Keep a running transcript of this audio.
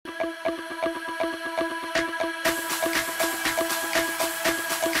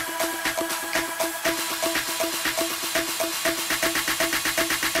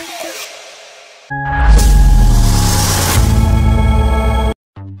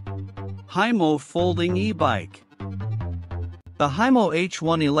Himo folding e-bike. The Himo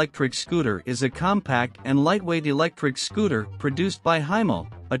H1 electric scooter is a compact and lightweight electric scooter produced by Himo,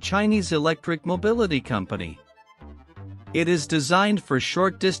 a Chinese electric mobility company. It is designed for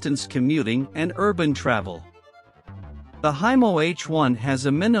short-distance commuting and urban travel. The Himo H1 has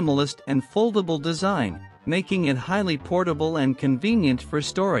a minimalist and foldable design, making it highly portable and convenient for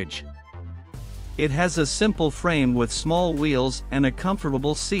storage. It has a simple frame with small wheels and a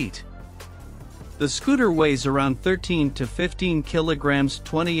comfortable seat. The scooter weighs around 13 to 15 kilograms,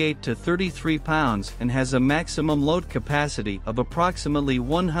 28 to 33 pounds, and has a maximum load capacity of approximately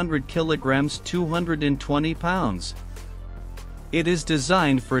 100 kilograms, 220 pounds. It is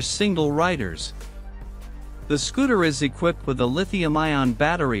designed for single riders. The scooter is equipped with a lithium-ion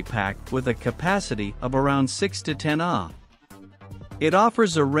battery pack with a capacity of around 6 to 10 Ah. It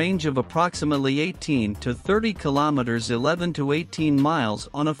offers a range of approximately 18 to 30 kilometers, 11 to 18 miles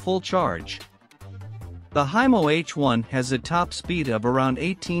on a full charge. The Himo H1 has a top speed of around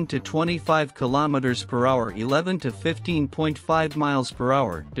 18 to 25 kilometers per hour, 11 to 15.5 miles per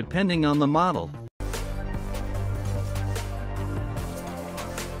hour, depending on the model.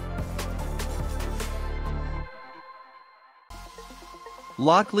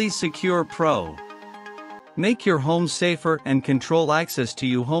 Lockly Secure Pro. Make your home safer and control access to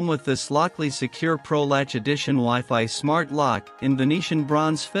your home with this Lockly Secure Pro Latch Edition Wi-Fi Smart Lock in Venetian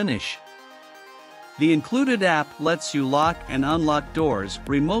bronze finish. The included app lets you lock and unlock doors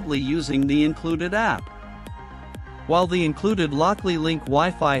remotely using the included app. While the included Lockly Link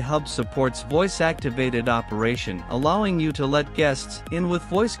Wi-Fi hub supports voice-activated operation, allowing you to let guests in with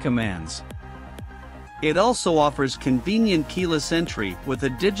voice commands. It also offers convenient keyless entry with a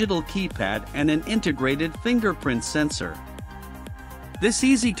digital keypad and an integrated fingerprint sensor. This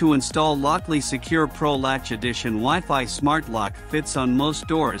easy-to-install Lockly Secure Pro Latch Edition Wi-Fi Smart Lock fits on most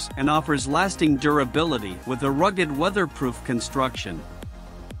doors and offers lasting durability with a rugged weatherproof construction.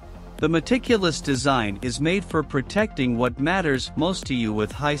 The meticulous design is made for protecting what matters most to you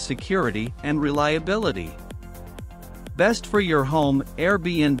with high security and reliability. Best for your home,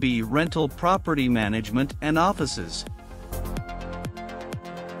 Airbnb, rental, property management, and offices.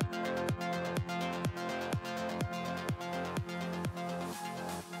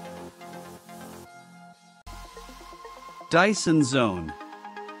 Dyson Zone.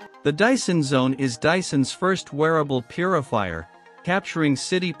 The Dyson Zone is Dyson's first wearable purifier, capturing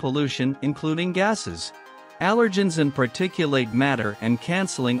city pollution including gases, allergens and particulate matter, and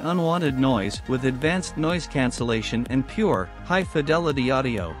canceling unwanted noise with advanced noise cancellation and pure, high-fidelity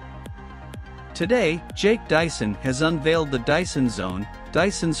audio. Today, Jake Dyson has unveiled the Dyson Zone,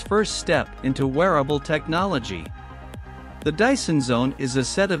 Dyson's first step into wearable technology. The Dyson Zone is a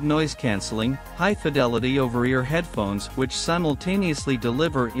set of noise-canceling, high-fidelity over-ear headphones which simultaneously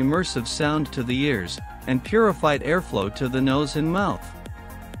deliver immersive sound to the ears and purified airflow to the nose and mouth.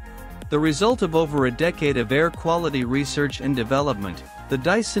 The result of over a decade of air quality research and development, the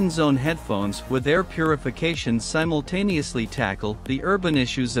Dyson Zone headphones with air purification simultaneously tackle the urban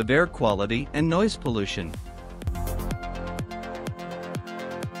issues of air quality and noise pollution.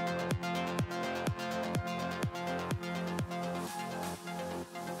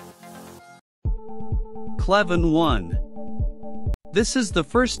 CLEVON 1. This is the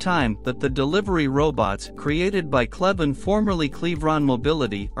first time that the delivery robots created by CLEVON, formerly CLEVON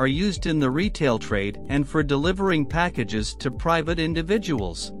Mobility, are used in the retail trade and for delivering packages to private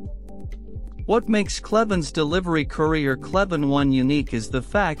individuals. What makes CLEVON's delivery courier CLEVON 1 unique is the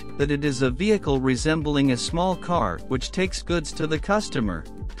fact that it is a vehicle resembling a small car which takes goods to the customer,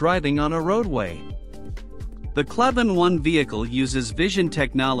 driving on a roadway. The CLEVON 1 vehicle uses vision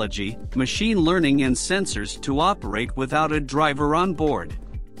technology, machine learning and sensors to operate without a driver on board.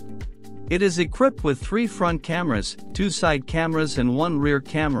 It is equipped with 3 front cameras, 2 side cameras and 1 rear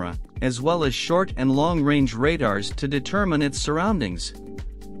camera, as well as short and long-range radars to determine its surroundings.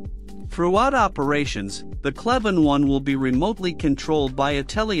 Throughout operations, the CLEVON 1 will be remotely controlled by a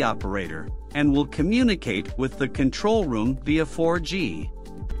teleoperator and will communicate with the control room via 4G.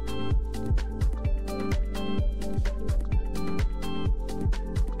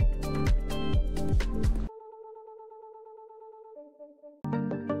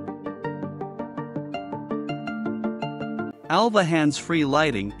 Alva hands-free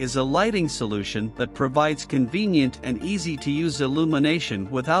lighting is a lighting solution that provides convenient and easy-to-use illumination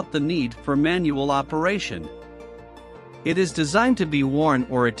without the need for manual operation. It is designed to be worn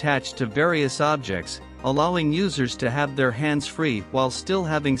or attached to various objects, allowing users to have their hands free while still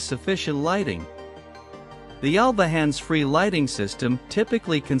having sufficient lighting. The Alva hands-free lighting system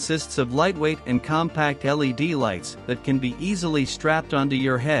typically consists of lightweight and compact LED lights that can be easily strapped onto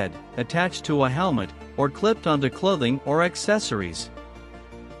your head, attached to a helmet, or clipped onto clothing or accessories.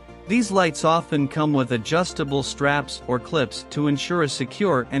 These lights often come with adjustable straps or clips to ensure a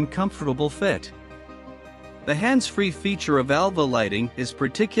secure and comfortable fit. The hands-free feature of Alva lighting is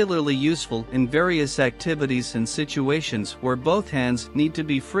particularly useful in various activities and situations where both hands need to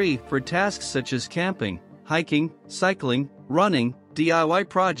be free for tasks such as camping, hiking, cycling, running, DIY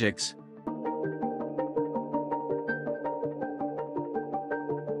projects.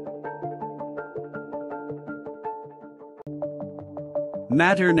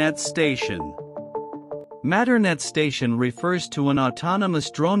 Matternet Station. Matternet Station refers to an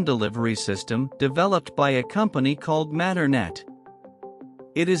autonomous drone delivery system developed by a company called Matternet.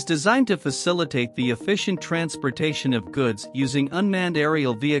 It is designed to facilitate the efficient transportation of goods using unmanned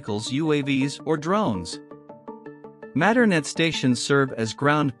aerial vehicles, UAVs, or drones. Matternet stations serve as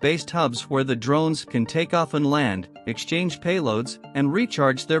ground-based hubs where the drones can take off and land, exchange payloads, and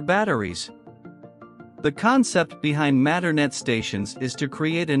recharge their batteries. The concept behind Matternet stations is to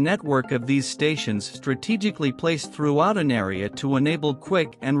create a network of these stations strategically placed throughout an area to enable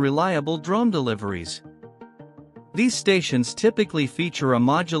quick and reliable drone deliveries. These stations typically feature a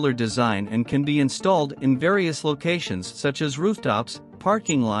modular design and can be installed in various locations such as rooftops,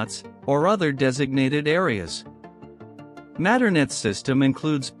 parking lots, or other designated areas. Matternet's system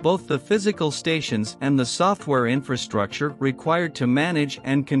includes both the physical stations and the software infrastructure required to manage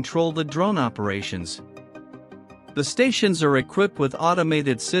and control the drone operations. The stations are equipped with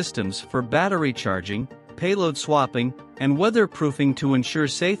automated systems for battery charging, payload swapping, and weatherproofing to ensure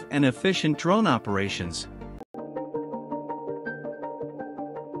safe and efficient drone operations.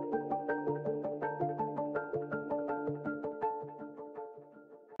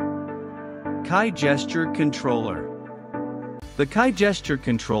 HIIDII Gesture Controller. The HIIDII Gesture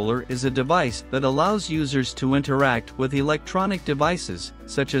Controller is a device that allows users to interact with electronic devices,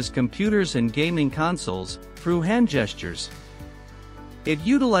 such as computers and gaming consoles, through hand gestures. It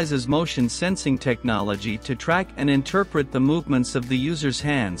utilizes motion sensing technology to track and interpret the movements of the user's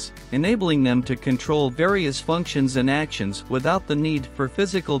hands, enabling them to control various functions and actions without the need for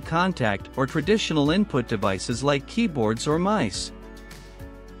physical contact or traditional input devices like keyboards or mice.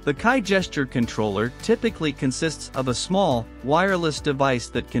 The HIIDII Gesture Controller typically consists of a small, wireless device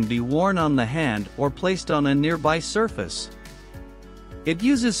that can be worn on the hand or placed on a nearby surface. It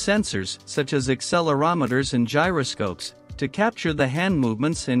uses sensors, such as accelerometers and gyroscopes, to capture the hand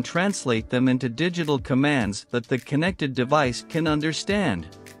movements and translate them into digital commands that the connected device can understand.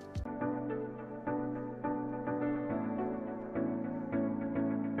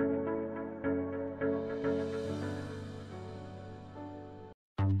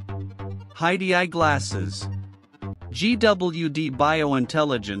 HIIDII Glasses. GWD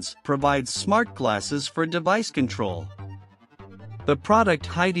Biointelligence provides smart glasses for device control. The product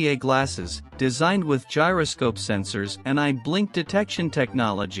HIIDII Glasses, designed with gyroscope sensors and eye blink detection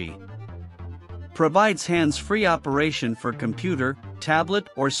technology, provides hands-free operation for computer, tablet,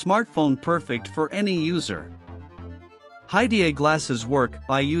 or smartphone, perfect for any user. HIIDII glasses work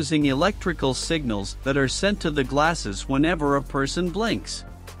by using electrical signals that are sent to the glasses whenever a person blinks.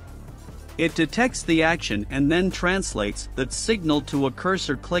 It detects the action and then translates that signal to a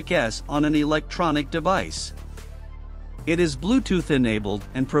cursor click S on an electronic device. It is Bluetooth enabled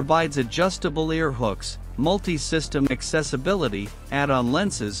and provides adjustable ear hooks, multi-system accessibility, add-on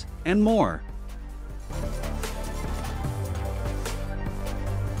lenses, and more.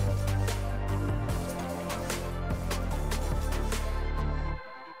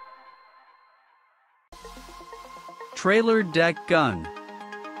 Trailer Deck Gun.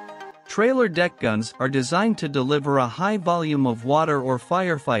 Trailer deck guns are designed to deliver a high volume of water or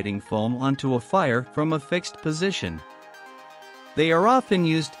firefighting foam onto a fire from a fixed position. They are often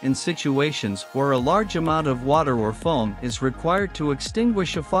used in situations where a large amount of water or foam is required to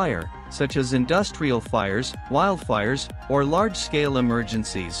extinguish a fire, such as industrial fires, wildfires, or large-scale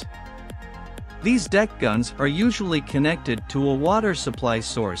emergencies. These deck guns are usually connected to a water supply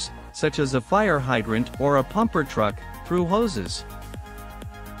source, such as a fire hydrant or a pumper truck, through hoses.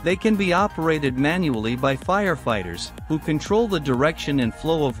 They can be operated manually by firefighters, who control the direction and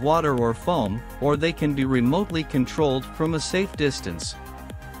flow of water or foam, or they can be remotely controlled from a safe distance.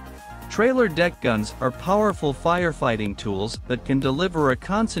 Trailer deck guns are powerful firefighting tools that can deliver a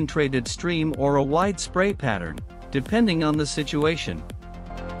concentrated stream or a wide spray pattern, depending on the situation.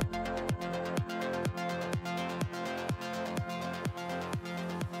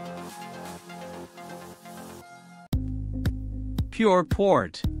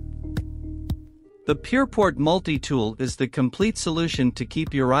 PurePort. The PurePort multi-tool is the complete solution to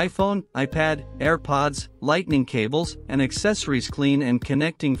keep your iPhone, iPad, AirPods, lightning cables, and accessories clean and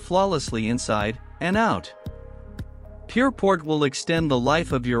connecting flawlessly inside and out. PurePort will extend the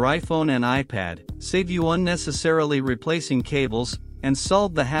life of your iPhone and iPad, save you unnecessarily replacing cables, and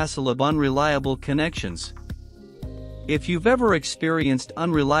solve the hassle of unreliable connections. If you've ever experienced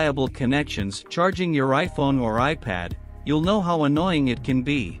unreliable connections charging your iPhone or iPad, you'll know how annoying it can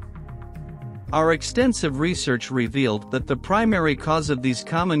be. Our extensive research revealed that the primary cause of these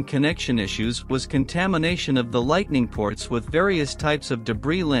common connection issues was contamination of the lightning ports with various types of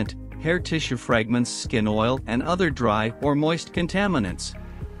debris, lint, hair tissue fragments, skin oil, and other dry or moist contaminants.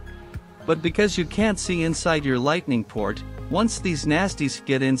 But because you can't see inside your lightning port, once these nasties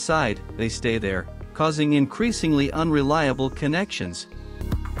get inside, they stay there, causing increasingly unreliable connections.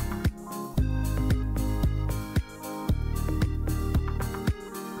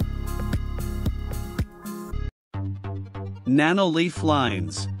 Nanoleaf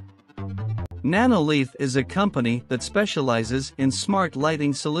Lines. Nanoleaf is a company that specializes in smart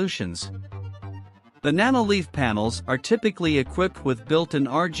lighting solutions. The Nanoleaf panels are typically equipped with built-in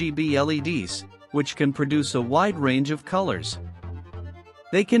RGB LEDs, which can produce a wide range of colors.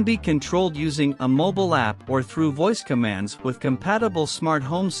 They can be controlled using a mobile app or through voice commands with compatible smart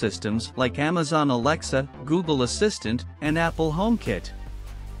home systems like Amazon Alexa, Google Assistant, and Apple HomeKit.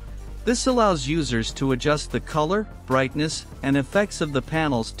 This allows users to adjust the color, brightness, and effects of the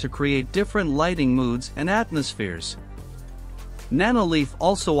panels to create different lighting moods and atmospheres. Nanoleaf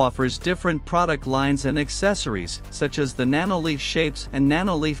also offers different product lines and accessories, such as the Nanoleaf Shapes and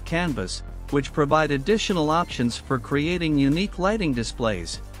Nanoleaf Canvas, which provide additional options for creating unique lighting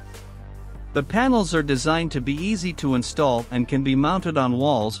displays. The panels are designed to be easy to install and can be mounted on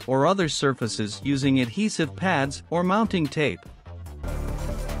walls or other surfaces using adhesive pads or mounting tape.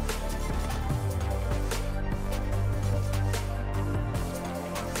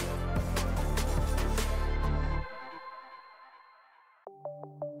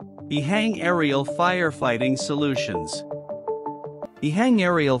 Ehang Aerial Firefighting Solutions. Ehang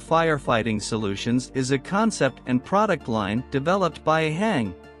Aerial Firefighting Solutions is a concept and product line developed by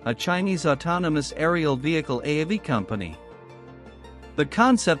Ehang, a Chinese autonomous aerial vehicle AV company. The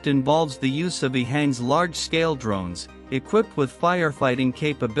concept involves the use of Ehang's large-scale drones, equipped with firefighting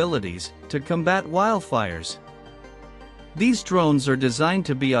capabilities, to combat wildfires. These drones are designed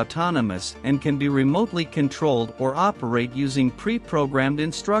to be autonomous and can be remotely controlled or operate using pre-programmed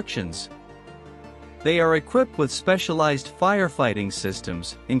instructions. They are equipped with specialized firefighting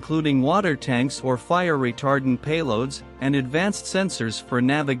systems, including water tanks or fire-retardant payloads, and advanced sensors for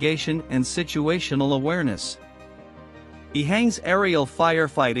navigation and situational awareness. Ehang's aerial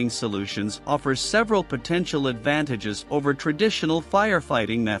firefighting solutions offer several potential advantages over traditional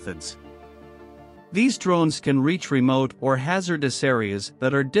firefighting methods. These drones can reach remote or hazardous areas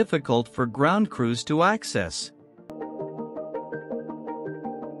that are difficult for ground crews to access.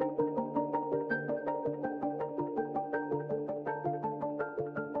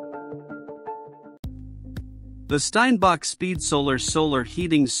 The Steinbach Speedsolar solar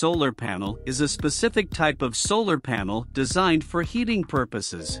heating solar panel is a specific type of solar panel designed for heating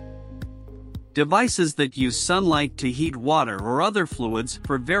purposes. Devices that use sunlight to heat water or other fluids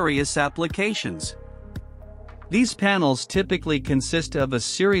for various applications. These panels typically consist of a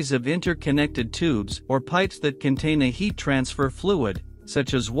series of interconnected tubes or pipes that contain a heat transfer fluid,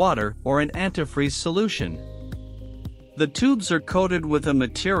 such as water or an antifreeze solution. The tubes are coated with a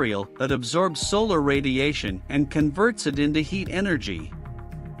material that absorbs solar radiation and converts it into heat energy.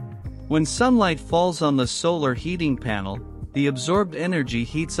 When sunlight falls on the solar heating panel, the absorbed energy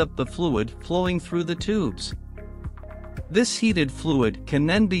heats up the fluid flowing through the tubes. This heated fluid can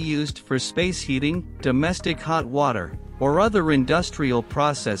then be used for space heating, domestic hot water, or other industrial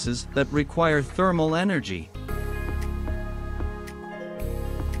processes that require thermal energy.